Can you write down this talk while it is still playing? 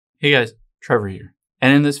Hey guys, Trevor here.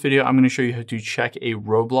 And in this video, I'm going to show you how to check a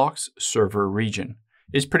Roblox server region.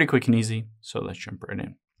 It's pretty quick and easy, so let's jump right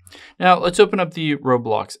in. Now, let's open up the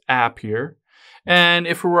Roblox app here. And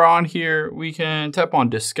if we're on here, we can tap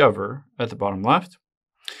on Discover at the bottom left.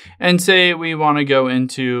 And say we want to go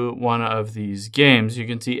into one of these games. You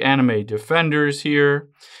can see Anime Defenders here.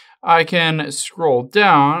 I can scroll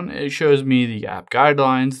down. It shows me the app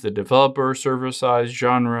guidelines, the developer, server size,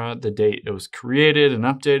 genre, the date it was created and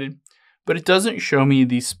updated, but it doesn't show me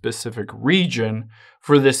the specific region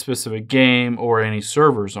for this specific game or any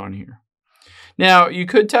servers on here. Now, you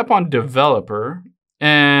could tap on developer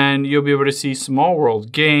and you'll be able to see Small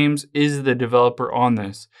World Games is the developer on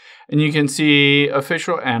this. And you can see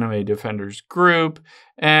official Anime Defenders group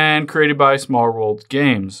and created by Small World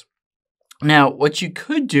Games. Now, what you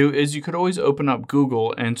could do is you could always open up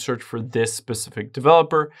Google and search for this specific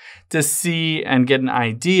developer to see and get an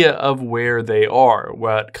idea of where they are,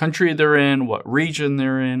 what country they're in, what region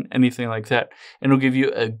they're in, anything like that. And it'll give you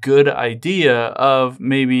a good idea of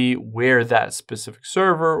maybe where that specific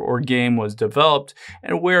server or game was developed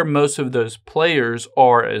and where most of those players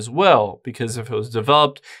are as well. Because if it was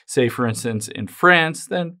developed, say for instance, in France,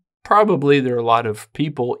 then probably there are a lot of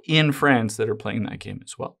people in France that are playing that game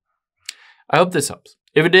as well. I hope this helps.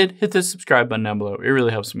 If it did, hit the subscribe button down below. It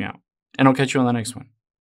really helps me out. And I'll catch you on the next one.